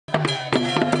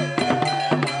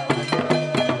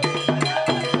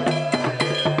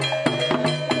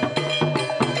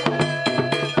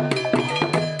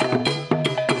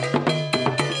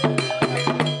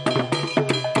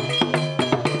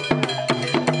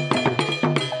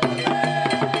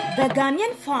The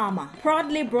Ghanaian Farmer,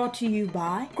 proudly brought to you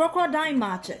by Crocodile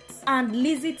Markets and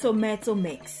Lizzie Tomato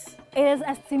Mix. It is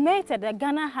estimated that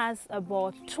Ghana has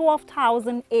about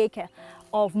 12,000 acres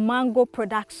of mango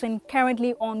production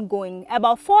currently ongoing.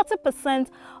 About 40%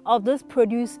 of this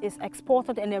produce is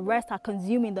exported and the rest are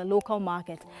consumed in the local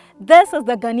market. This is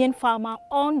the Ghanaian Farmer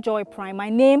on Joy Prime.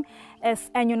 My name is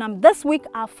Enyonam. This week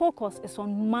our focus is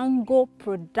on mango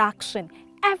production.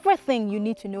 Everything you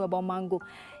need to know about mango.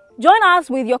 Join us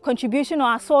with your contribution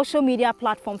on our social media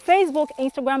platform, Facebook,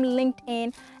 Instagram,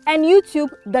 LinkedIn, and YouTube,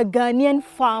 The Ghanaian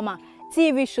Farmer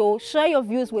TV show. Share your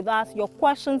views with us. Your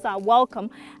questions are welcome.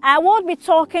 I will be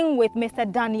talking with Mr.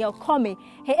 Daniel Comey.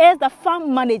 He is the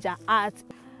farm manager at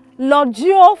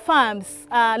Logio Farms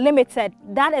Limited.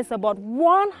 That is about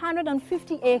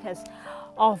 150 acres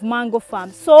of mango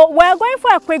farm. So we're going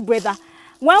for a quick breather.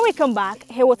 When we come back,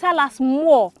 he will tell us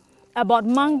more about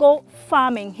mango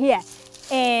farming here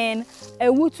in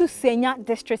Ewutu Senya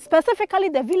district. Specifically,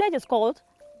 the village is called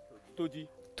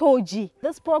Toji.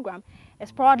 This program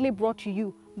is proudly brought to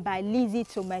you by Lizzie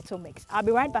Tomato Mix. I'll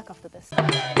be right back after this.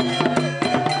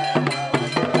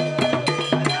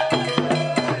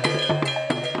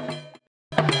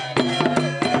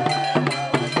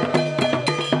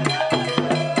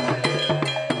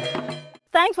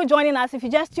 Thanks for joining us. If you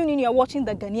just tuned in, you're watching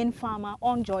the Ghanaian Farmer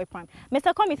on Joy Prime.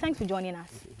 Mr. Comey, thanks for joining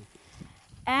us.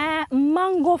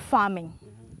 Mango farming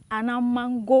and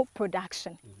mango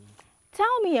production.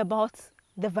 Tell me about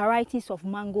the varieties of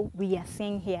mango we are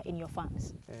seeing here in your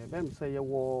farms. Let say you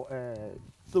were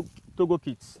Togo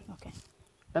kits. Okay.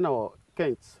 And our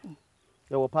Kent,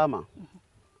 you were Palmer,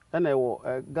 and I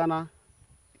were Ghana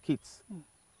kits.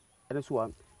 And this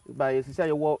one, by say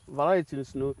you were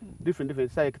varieties, no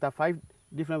different. Say 5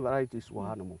 different varieties were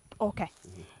animal. Okay.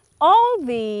 All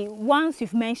the ones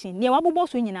you've mentioned, you are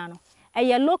both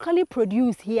locally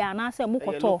produced here, and I say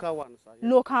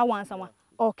local ones.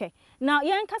 Okay. Now,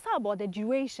 you can say about the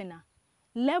duration.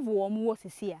 Level what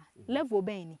is here? Level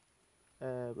Benny.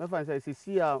 My friend says,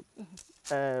 see, yeah,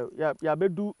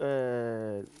 do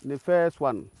the first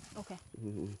one. Okay.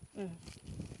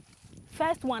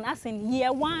 First one, as in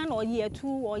year 1 or year 2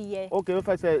 or year. Okay, if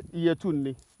I say year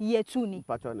 2, year 2.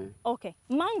 Okay.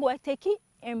 Mango, take it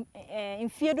in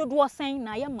field was saying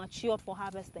now you're matured for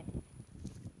harvesting.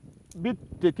 Be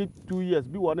take it 2 years,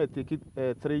 be one take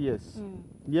it 3 years.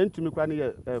 Yen to me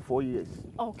 4 years.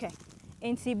 Okay.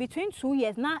 And see between 2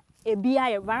 years now a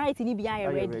BI variety ni BI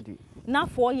ready. Now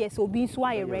 4 years so be so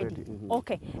ready.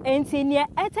 Okay. And see near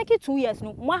I take it 2 years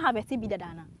no one harvest be the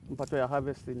dana. But we are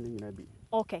harvesting be.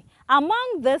 Okay.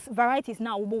 Among these varieties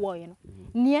now we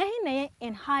near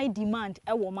in high demand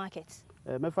at our markets.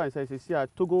 My friend says see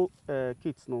Togo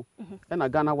kits no and a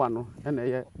Ghana one no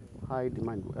and high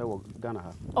demand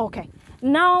Ghana. Okay.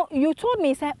 Now you told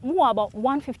me say more about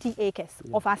 150 acres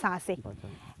of asase.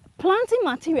 Planting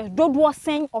materials, what was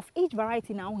saying of each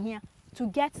variety now here to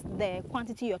get the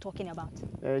quantity you're talking about.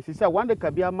 She said one day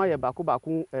kabia my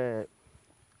baku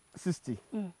 60.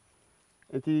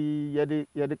 And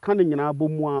the canning in our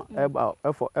boom about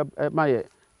for my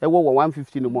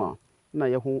 150 no more. Na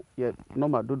ye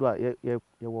normal dodo ye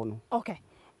wono. Okay.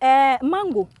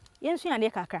 Mango yensu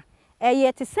ande kakra.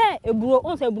 Ye te say eburo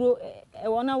on say eburo e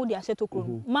wona wo di aseto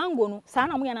kro. Mango no sa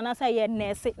na mo ya na say ye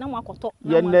nurse na mo akoto.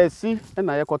 Ye nurse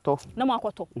na ye koto. Na mo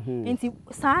akoto. Enti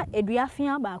sa edua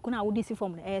fia ba ko na wo di si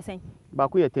form na sen. Ba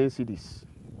ko ye 10 cedis.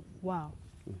 Wow.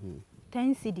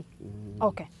 10 cedi.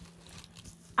 Okay.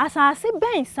 Asase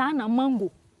ben sa na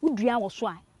mango udua wo so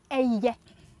a eye.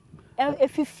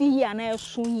 Efifi ya na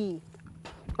esun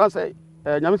I say,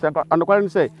 Yamisa, and the question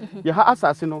say, you have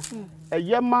assassin, a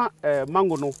yama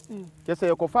mango no. Just say,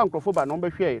 you can find Crofoba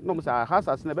number share. No, Mr.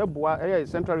 Hassas, never bois, a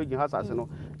central region Hassasino,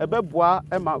 a bebois,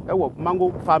 a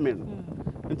mango farming.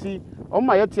 And see, on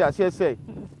my etia say,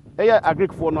 a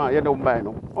Agric for no, you don't buy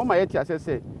no. On my etia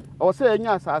say, or say,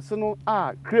 yes, assassino,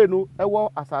 creno, a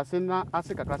war assassina,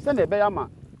 asika, send a bayama,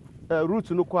 root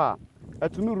to no qua, a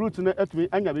to no root to no etui,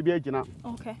 and your baby agina.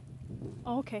 Okay.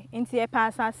 Okay, into a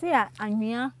pass, I say,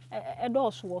 Anya, a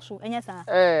dose was so, and yes,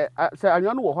 say, I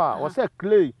know or say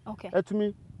clay. Okay, to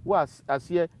me was as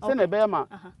here, send a bema,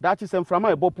 that is from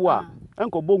my bopua,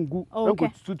 Uncle Bongu, Uncle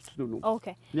Stutzno.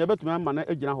 Okay, near better man,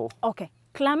 a general. Okay,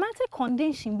 climatic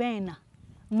condition, Bena,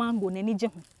 mango, any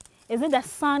gem. Is it the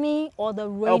sunny or the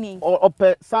raining? Or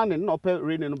sunny, not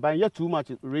raining, but yet too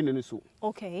much raining. So,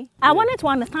 okay, I wanted to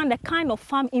understand the kind of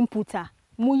farm inputter.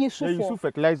 You use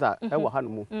fertilizer,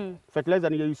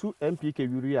 fertilizer, you use NPK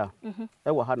urea,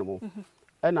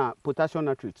 and potassium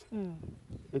nitrate.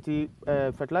 It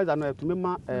fertilizer no to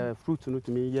me fruit no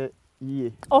to me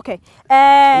ye. Okay.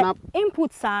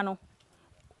 Input sano.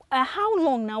 how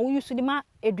long now we used to the ma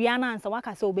eduana and so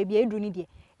waka say baby edru ni de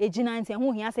ejina nti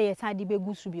ho hia say yesa de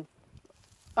begu su bio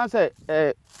I say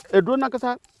edru na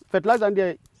kasa fertilizer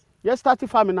and you start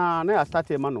farming na ya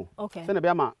start e ma no say na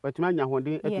be ma wetuma anya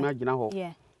hoden etuma agina ho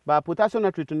but potassium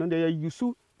nitrate no dey use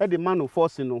e de ma no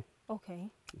force no. Okay.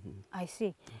 I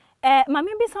see. Mama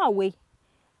be say away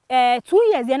 2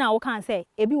 years then I can say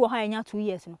ebi wo ha enya 2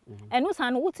 years no and no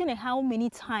san what in how many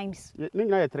times ni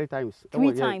na 3 times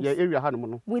 3 times yeah area ha no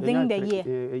no within the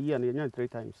year a year na 3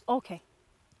 times. Okay.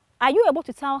 Are you able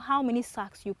to tell how many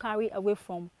sacks you carry away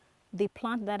from the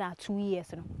plant that are 2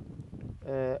 years no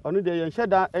onu de yen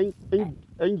sheda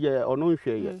enye onu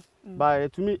hwe ye by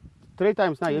to me 3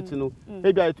 times na yet no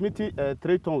maybe I to me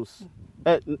 3 tons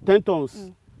 10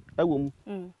 tons ewom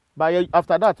by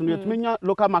after that no to me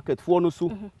local market for no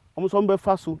so almost on be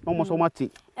faso almost on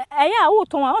mati ya wo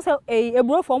ton a say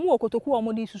eburo for mu okotoku o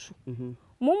mo di susu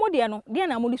mo de no de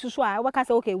na mo di susu a we ka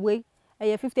say okay we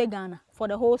 50 Ghana for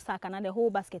the whole sack and the whole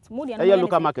basket mo de no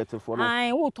local market for no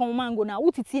ai wo ton mango na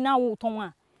wo titi na wo ton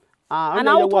a and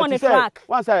I will on the track.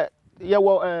 Once I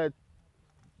were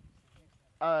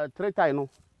 3 times no.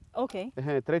 Okay.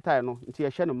 3 times no. Nti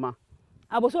ye no ma.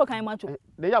 Aboso kan macho.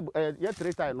 They ya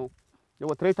 3 times no. You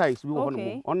were 3 times we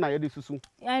won on na ye de susu.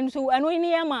 And so anu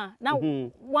ni ya ma na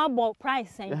one ball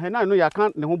price sen. Na no ya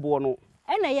kan ne ho bo no.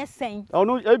 E na ye sen.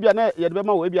 No e bia na ye de be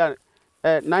ma wo e bia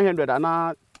 900 and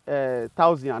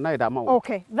 1000 and na ma wo.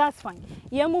 Okay, that's fine.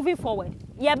 You're moving forward.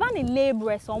 Ye ba ni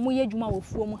laborers o mo ye dwuma wo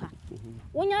fuo mu ha.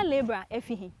 Wonya labor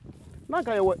efi hin na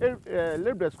ka ye wo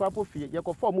laborers kwapo fi ye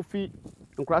ko form fi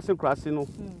nkrase no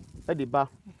e de ba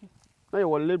na ye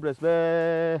wo laborers be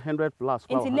 100 plus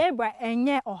kwa. Inti labor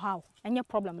enye ohaw enye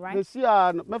problem right? They see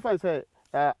me fan say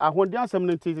ahonde ansem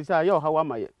no nti say ye ohaw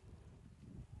amaye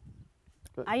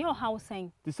ayo how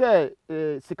saying ti say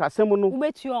sikasem no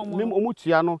ubetu omo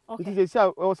omutua no nti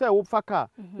say o say wo fa ka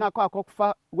na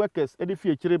akwa workers e de fi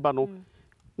ekire ba no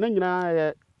na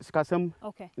nyina sikasem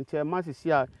nti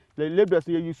masisi a laborers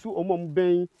ye use omom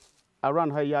ben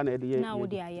around her ya na de na wo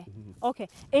de aye okay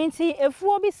enti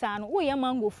efuo bi sa no wo ye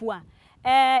mango fu a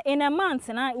in a month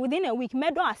na within a week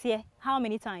medo ase how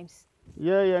many times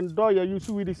yeah and do you use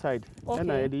with this side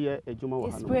na e de ejuma wo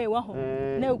ha no spray wo ho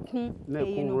na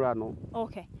ku no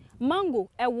okay mango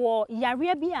ewo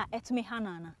yare bi a etme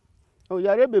hanana oh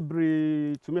yare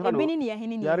bebre tumi ha no ebini ne ye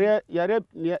hini yare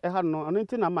ne e ha no anu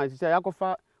nti na man say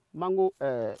yakofa mango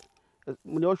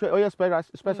mun yo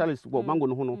specialist go mango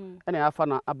no ho no e na yafa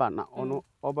na aba na ono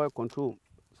oboy control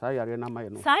sa yare na maye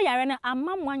no sa yare na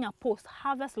amamwanya post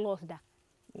harvest loss da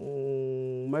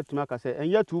metuma ka say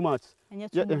enye too much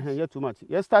enye too much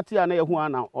ye start ya na ye hu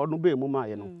ana ono be mu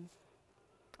maye no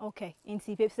okay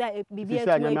inti pepsa bibia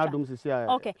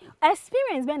okay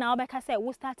experience be na obeka say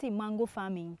we start mango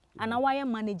farming and why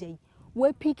manager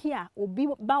we pick here obi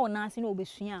ba wona ase na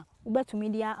obesua ubetumi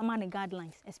dia ama ne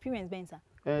guidelines experience be nsa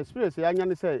experience ya nya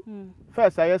ne say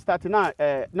first I start na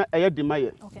na eye di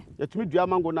maye ya tumi dua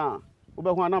mango na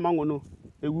obehu na mango no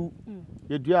ewu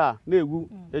ye dua na ewu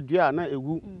edua na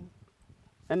ewu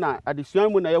na adesua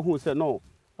mu na ye hu say no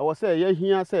I was say ye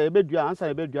hia say ebedua ansa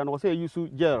ebedua no say use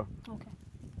gel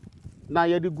na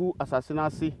ye digu asasina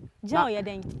ase gel ye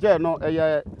den gel no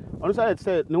ye onu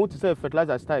say no to say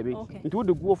fertilizer style bi nti wo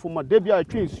de gu ofo de bia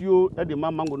atwe nsuo e de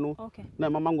mango no na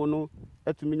mango no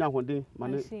etumi nya hoden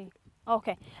mane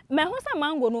okay me hu say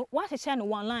mango no what share no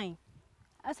one line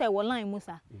I say one line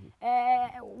musa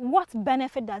what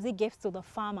benefit does it give to the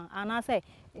farmer and I say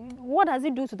what does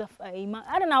it do to the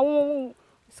I don't know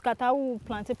scatter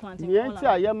planting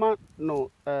all yema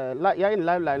no ya in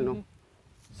live no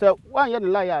so one year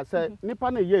in live say nipa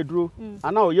na ye duro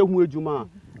ana o ye hu ejuma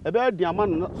e be di ama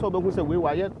no so be hu say we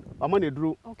wa ye ama na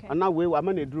duro ana we wa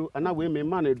ama na duro ana we me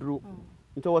ma na duro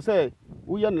nti wo say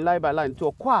wo ye in live by line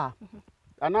to kwa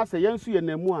ana say yensu ye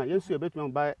namu a yensu ye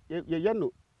betuma ba ye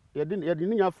no ye di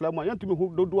ni nya flam a yentumi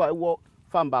hu dodo a e wo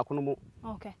farm ba ko no mo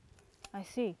okay I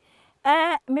see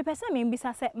me pese me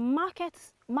mbisa say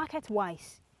market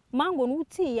wise mango no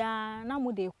ti ya na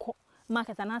mo de ko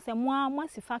market and I say mo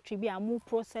si factory bi a mo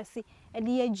process e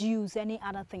de juice any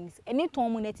other things any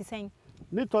ton mo na ti sen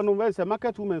ni ton no we say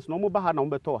market women no mo ba ha na mo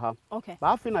beto ha okay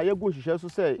ba afi na ye go hihye so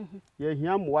say ye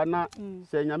hia moa na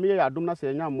say nyame ye adom na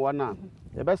say nya moa na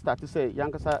e be start say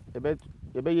yankasa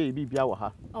e be ye bibia wo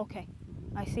ha okay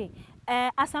I see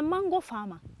as a mango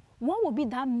farmer what would be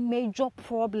that major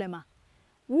problem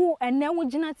wo ene wo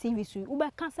gina TV su wo be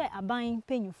ka say aban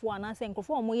penyufo ana say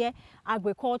nkofo omo ye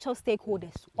agricultural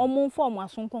stakeholders omo form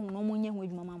asonko no omo nye ho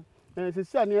adwuma mam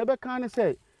sisi ani e be ka ne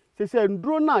say sisi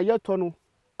nduro na ye to no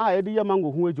a ye de ye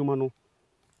mango ho adwuma no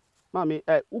mami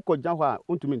ukogya ho a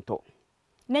ontumi nto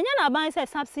Nenya na ban say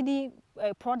subsidy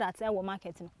products e wo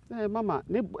market no. Mama,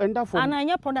 ne enda for. Ana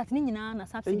nya product ni nyina na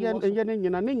subsidy wo. Enye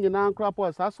ne nyina nkra po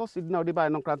sa subsidy na odi ba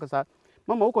no nkra kasa.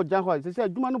 Mama wo ko jan ho say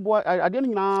adwuma no bo ade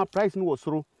nyina price no wo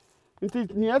soro.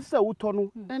 Nti ni ese wuto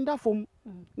no enda fom.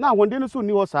 Na ahonde no so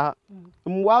ni wo sa.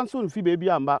 Mwa nso nfi bebi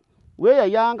amba.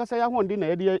 We ya nkasa ya ahonde na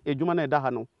ye de adwuma na eda ha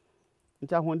no.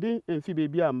 Nti ahonde enfi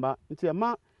bebi amba. Nti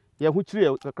ema ye hu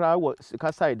kire kakra wo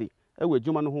ka side e wo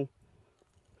adwuma no ho.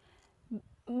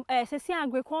 Sesi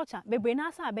agriculture bebre na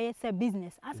asa be say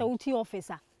business asa uti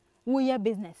officer wo ye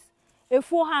business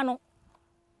efuo ha no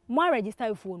mo register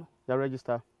efuo no ya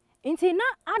register nti na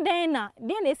adan na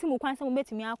dey na esimu kwan say mo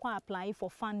betimi akwa apply for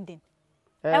funding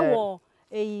ewo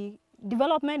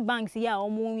development banks here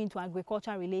or moving into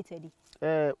agriculture related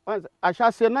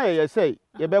ashase na ye say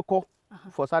ye beko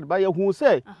for sad ba ye hu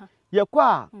say ye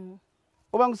kwa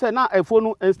obang say na efuo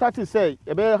no start say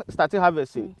ye be start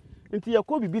harvesting nti ye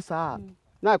ko bibi saa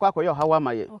na kwa koyo hawa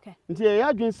maye nti ye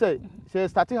adwin say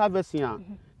start harvesting a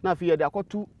na fi ye de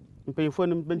akotu mpeyfo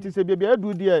no nti se bia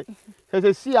adu de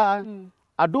se sia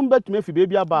adom betumi fi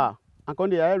bia ba anko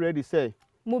de ya ready say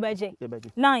mubeje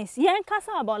nice yen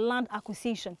kasa about land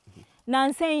acquisition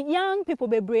na say young people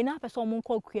be brain na person mo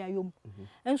nko kuayom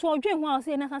enso odwen ho a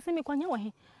say na sase me kwanya wo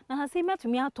he na sase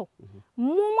metumi ato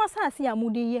mo asase a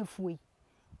mudi ye afuoi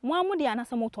mo amudi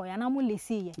anase moto ya na mo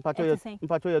lesi ye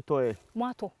mpacho ye toye mo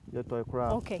ato ye toye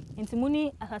kra okay enti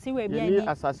muni asase we bia ni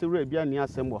asase we bia ni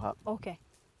asem wo ha okay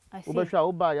I see obehwa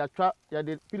oba ya twa ya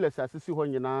de pillars asisi ho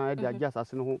nyina de agi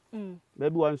asase no ho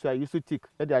baby one so I used to tick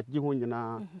e de agi ho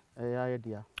nyina ya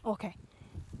dia okay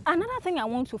another thing I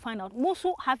want to find out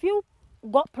also have you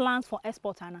got plans for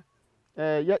export ana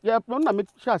ya plan na me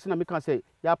chance na me can say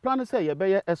ya plan say ye be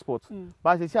ye export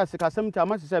but say say kasem ta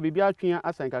ma say bibia atwen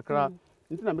asan kakra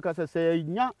nti na me can say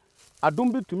nya adom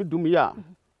bitumi dum ya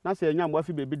na say nya mo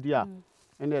afi bebi dia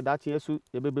ene da chen yesu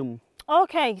ye bebem.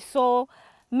 Okay, so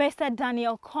Mr.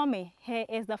 Daniel Comey, he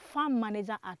is the farm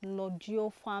manager at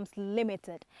Lodgio Farms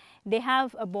Limited. They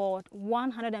have about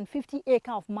 150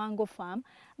 acres of mango farm.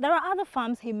 There are other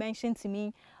farms he mentioned to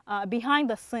me behind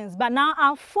the scenes, but now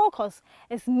our focus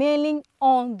is mainly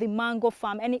on the mango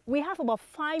farm. And we have about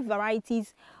 5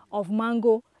 varieties of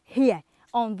mango here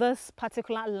on this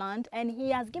particular land, and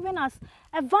he has given us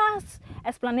a vast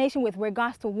explanation with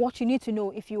regards to what you need to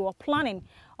know if you are planning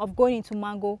of going into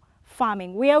mango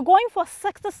farming. We are going for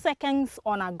 60 seconds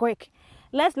on Agric.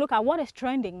 Let's look at what is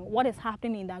trending, what is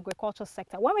happening in the agriculture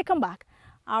sector. When we come back,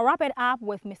 I'll wrap it up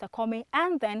with Mr. Comey,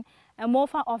 and then a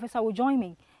MOFA officer will join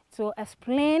me to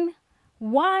explain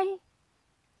why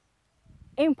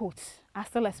inputs are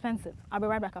still expensive. I'll be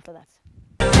right back after that.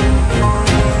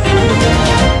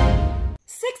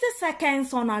 60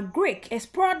 seconds on Agric is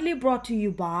proudly brought to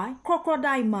you by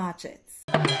Crocodile Markets.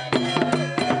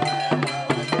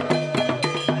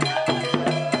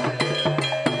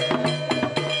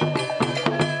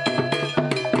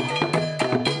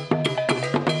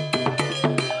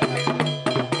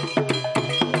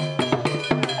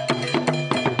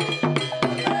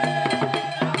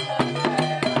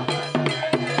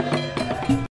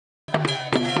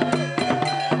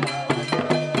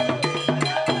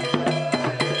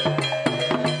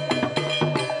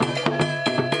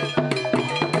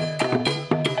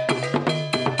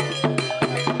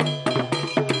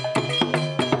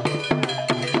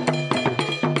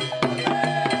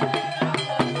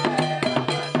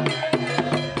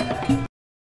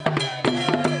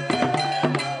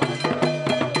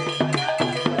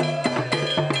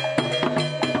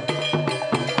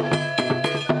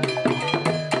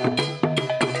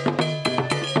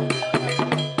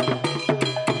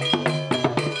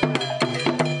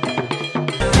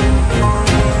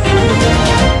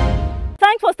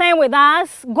 With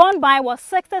us, gone by was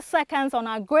 60 seconds on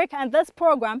Agric, and this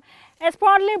program is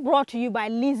proudly brought to you by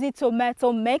Lizzie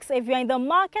Tomato Mix. If you're in the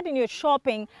market and you're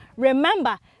shopping,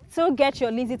 remember to get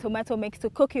your Lizzie Tomato Mix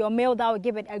to cook your meal. That will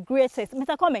give it a great taste.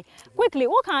 Mr. Comey, quickly,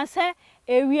 what can I say?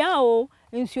 Area o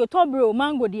in Siotobro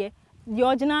mango the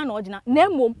original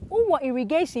nemo what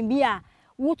irrigation be a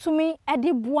wutumi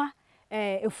edibua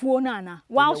efuonana,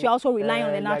 whilst you also rely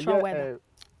on the natural weather.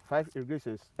 5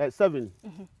 irrigations, 7.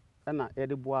 Na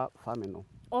edibua farming no.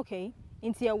 Okay.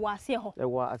 Inti e wa ase ho. E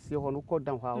wa ase ho no ko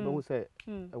dan ho a obo say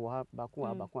e wa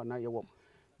bako na ye wo.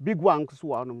 Big one so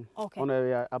wa no. On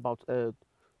about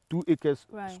 2 acres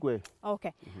square.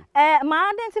 Okay.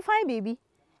 Ma identify baby.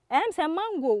 Say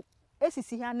mango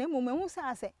esisi ha na emu mehu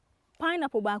say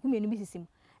pineapple ba ko menu bi sisim.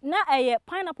 Na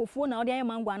pineapple fo na odi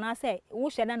mango ana say wo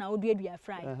sheda na oduadua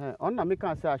fry. On na me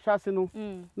kan say ahase no.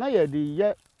 Na ye di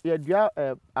ye dua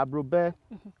abrobe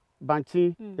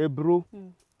banchi ebro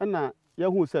na ye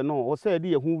hu se no o se de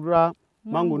ye hu wura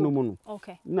mango no mu no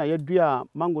okay na ye dua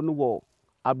mango no wo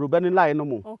abroba ni line no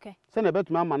mu okay se na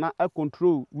betuma ama na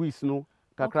control weeds no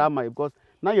kakra ma because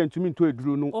na ye ntumi nto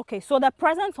eduru no. Okay, so the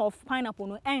presence of pineapple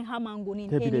no en ha mango ni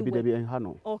anyway. Debi en ha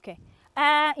no. Okay.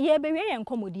 Ye be we yen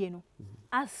komodie no.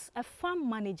 As a farm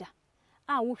manager,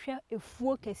 wo hwe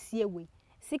efuo kese we.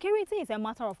 Security is a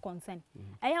matter of concern.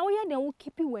 Aya we dey will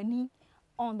keep you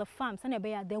on the farm so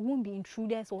there won't be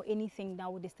intruders or anything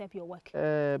that will disturb your work.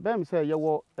 Bem say ye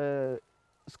wo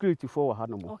security for ha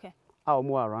no mo. Okay.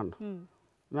 Mo around.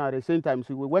 Now at the same time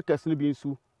so we workers ni bi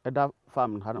nsu eda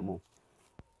farm ha no mo.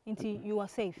 Until you are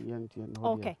safe. Yeah,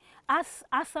 okay. As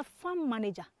a farm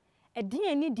manager, a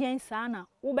DNA sana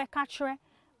ube kachre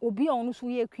obi onu so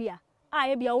ye kwa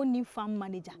a be only farm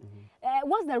manager.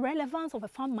 What's the relevance of a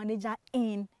farm manager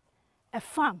in a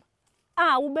farm?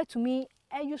 Ube to me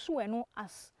you no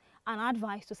as an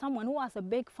advice to someone who has a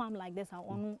big farm like this or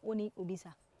only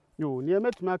obisa. Yo, near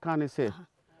met my can say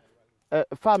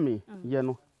farming ye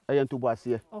no ayen to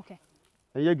boasie. Okay.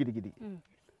 Ye gidi.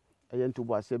 Ayen to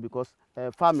boasie because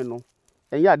farming no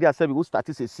and ya there say we start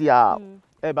to see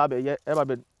e ba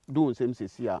be do same see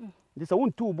this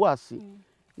won two boasie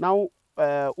now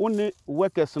only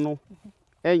workers no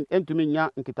en to me nya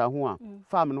nkita ho a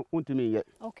farm no on to me ye.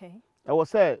 Okay. I was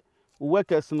say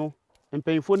workers no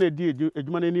mpanyfo na di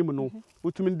adwuma na nim no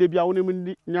utumi de bia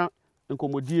wonem nya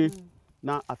nkomodie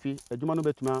na afi adwuma no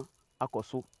betuma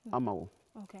akoso ama wo.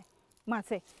 Okay.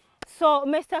 Mate. So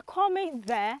Mr. Comey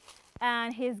there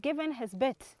and he's given his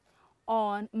bit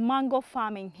on mango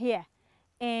farming here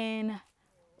in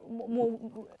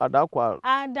Adakwa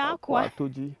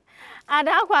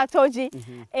Toji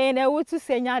in Ewutu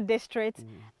Senya district.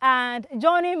 And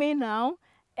joining me now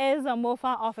is a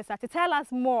MOFA officer to tell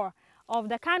us more of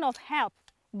the kind of help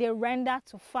they render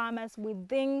to farmers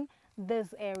within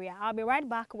this area. I'll be right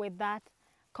back with that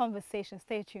conversation.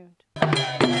 Stay tuned.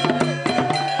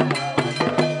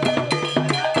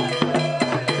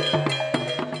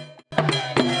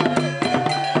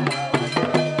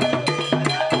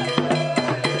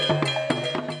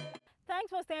 Thanks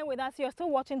for staying with us. You're still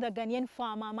watching the Ghanaian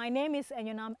Farmer. My name is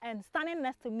Enyonam, and standing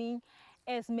next to me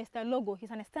is Mr. Logo.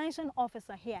 He's an extension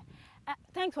officer here.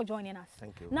 Thanks for joining us.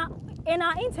 Thank you. Now, in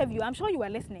our interview, I'm sure you were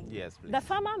listening. Yes, please. The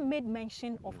farmer made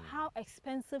mention of how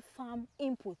expensive farm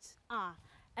inputs are,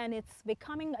 and it's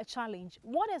becoming a challenge.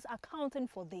 What is accounting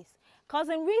for this? Because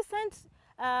in recent,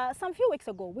 some few weeks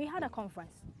ago, we had a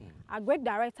conference. Agric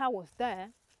director was there,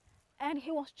 and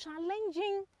he was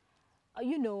challenging,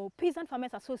 Peasant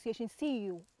Farmers Association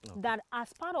CEO, that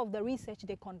as part of the research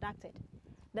they conducted,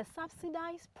 the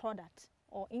subsidized product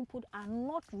or input are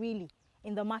not really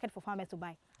in the market for farmers to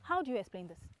buy. How do you explain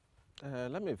this?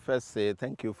 Let me first say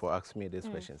thank you for asking me these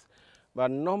questions.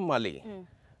 But normally,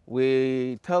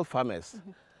 we tell farmers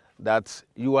that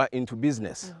you are into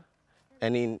business.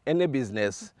 And in any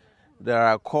business, there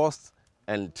are costs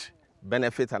and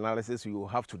benefit analysis you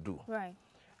have to do. Right.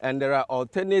 And there are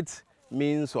alternate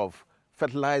means of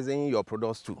fertilizing your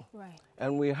products too. Right.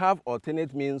 And we have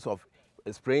alternate means of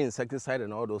spraying insecticide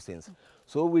and all those things.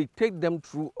 So we take them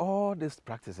through all these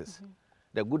practices,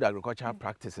 the good agricultural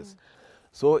practices.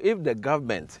 So if the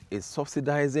government is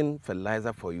subsidizing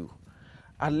fertilizer for you,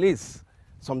 at least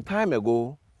some time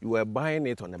ago, you were buying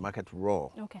it on the market raw.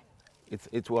 Okay.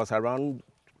 It was around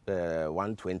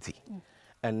 120.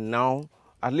 And now,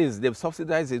 at least they've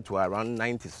subsidized it to around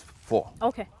 94.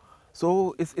 Okay.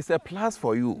 So it's a plus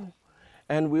for you.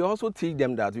 And we also teach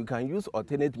them that you can use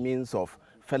alternate means of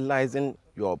fertilizing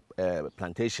your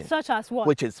plantation. Such as what?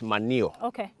 Which is manure.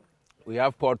 Okay. We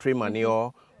have poultry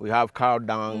manure, we have cow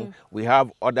dung, we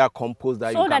have other compost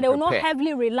that you can prepare. So that they will not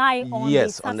heavily rely on the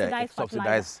subsidized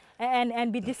fertilizer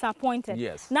and be disappointed.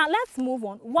 Yes. Now let's move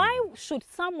on. Why should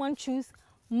someone choose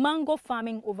mango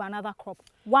farming over another crop?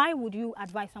 Why would you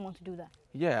advise someone to do that?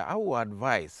 Yeah, I would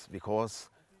advise because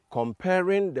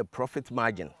comparing the profit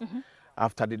margin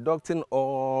after deducting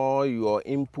all your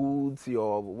inputs,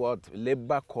 your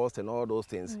labor costs and all those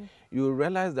things, you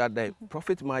realize that the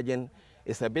profit margin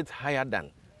is a bit higher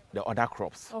than the other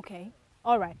crops. Okay,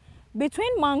 all right.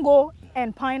 Between mango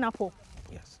and pineapple,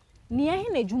 yes,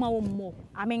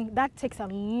 I mean, that takes a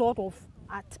lot of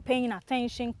paying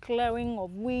attention, clearing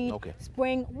of weed,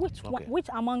 spraying. Which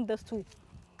among those two?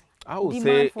 I would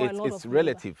say it's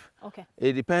relative. Okay.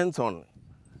 It depends on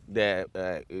the,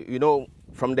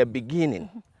 from the beginning,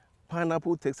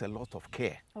 pineapple takes a lot of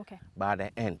care. Okay. By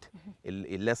the end,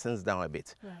 it lessens down a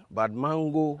bit. Right. But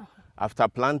mango, after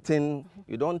planting,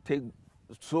 you don't take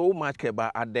so much care,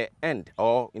 but at the end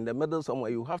or in the middle somewhere,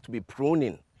 you have to be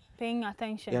pruning. Paying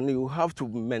attention. And you have to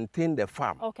maintain the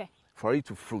farm for it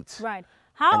to fruit. Right.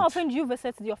 How often do you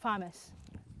visit your farmers?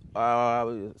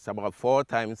 It's about 4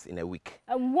 times in a week.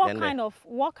 What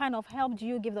kind of help do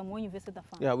you give them when you visit the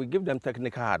farm? Yeah, we give them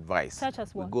technical advice. Such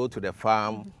as what? We go to the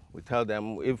farm, we tell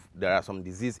them if there are some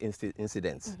disease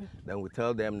incidents, then we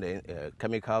tell them the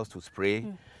chemicals to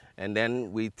spray, and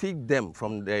then we teach them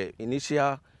from the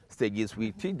initial stages,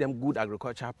 we teach them good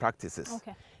agricultural practices.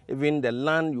 Okay. Even the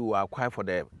land you acquire for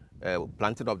the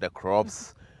planting of the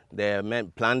crops,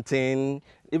 the planting,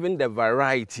 even the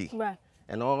variety. Right.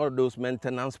 And all those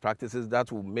maintenance practices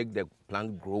that will make the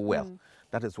plant grow well.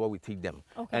 That is what we teach them.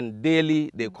 Okay. And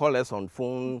daily, they call us on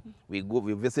phone, we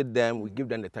visit them, we give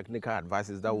them the technical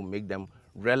advices that will make them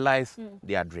realize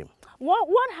their dream.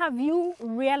 What have you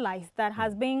realized that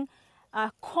has been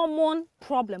a common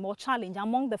problem or challenge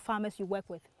among the farmers you work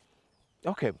with?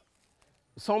 Okay.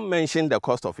 Some mention the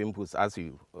cost of inputs, as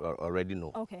you already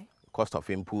know. Okay. Cost of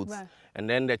inputs. Right. And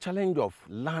then the challenge of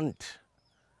land.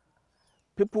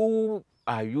 People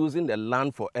are using the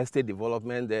land for estate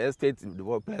development. The estate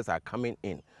developers are coming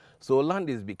in. So land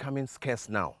is becoming scarce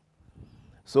now.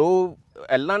 So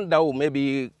a land that will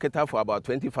maybe cater for about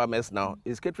 20 farmers now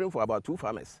is catering for about 2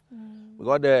 farmers.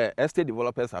 Because the estate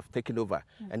developers have taken over.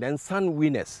 And then sun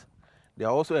winners, they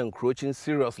are also encroaching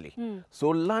seriously. So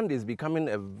land is becoming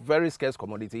a very scarce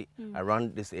commodity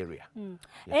around this area. Yes.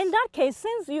 In that case,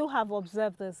 since you have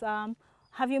observed this,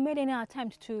 have you made any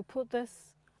attempt to put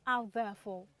this out there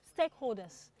for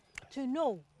stakeholders to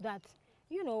know that,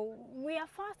 you know, we are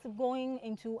fast going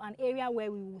into an area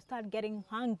where we will start getting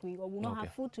hungry or will not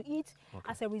have food to eat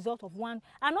as a result of one.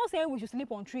 I'm not saying we should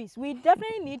sleep on trees. We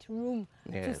definitely need room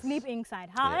to sleep inside.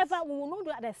 However, we will not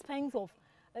do at the expense of,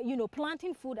 you know,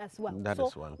 planting food as well. That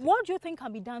is one thing. What do you think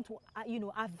can be done to, you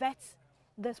know, avert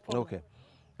this problem? Okay.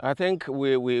 I think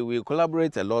we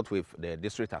collaborate a lot with the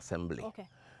district assembly. Okay.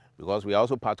 Because we are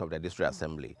also part of the district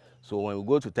assembly. So when we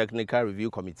go to technical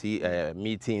review committee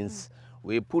meetings,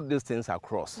 we put these things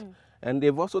across. And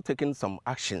they've also taken some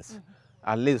actions,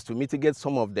 at least to mitigate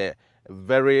some of the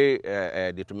very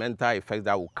detrimental effects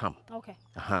that will come. Okay.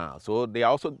 So they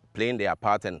are also playing their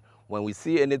part, and when we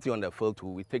see anything on the field too,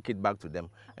 we take it back to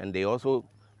them, and they also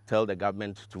tell the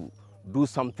government to do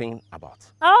something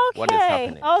about what is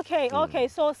happening. Okay.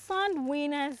 So sand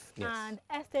winners and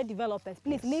estate developers,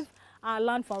 please leave our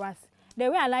land for us. The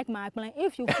way I like my plan,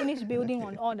 if you finish building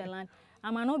on all the land,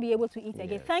 I might not be able to eat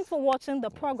again. Thanks for watching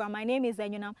the program. My name is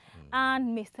Zenyunam,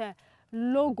 and Mr.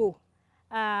 Logo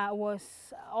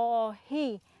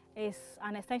he is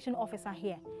an extension officer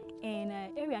here in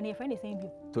area near friend is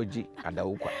saying Toji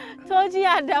Adawokwa. Toji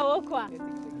Adawokwa.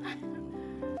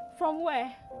 From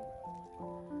where?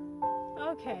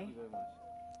 Okay.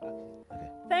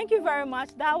 Thank you very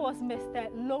much. That was Mr.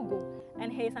 Logo,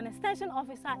 and he is an extension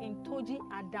officer in Toji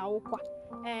Adawokwa,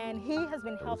 and he has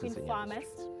been helping farmers,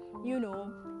 you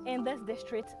know, in this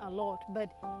district a lot.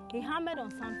 But he hammered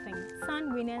on something: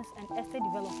 sand winners and estate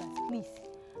developers, please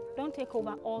don't take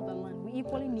over all the land. We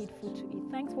equally need food to eat.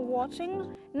 Thanks for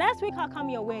watching. Next week I'll come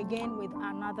your way again with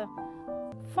another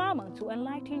farmer to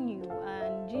enlighten you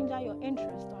and ginger your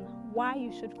interest on why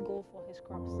you should go for his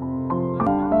crops.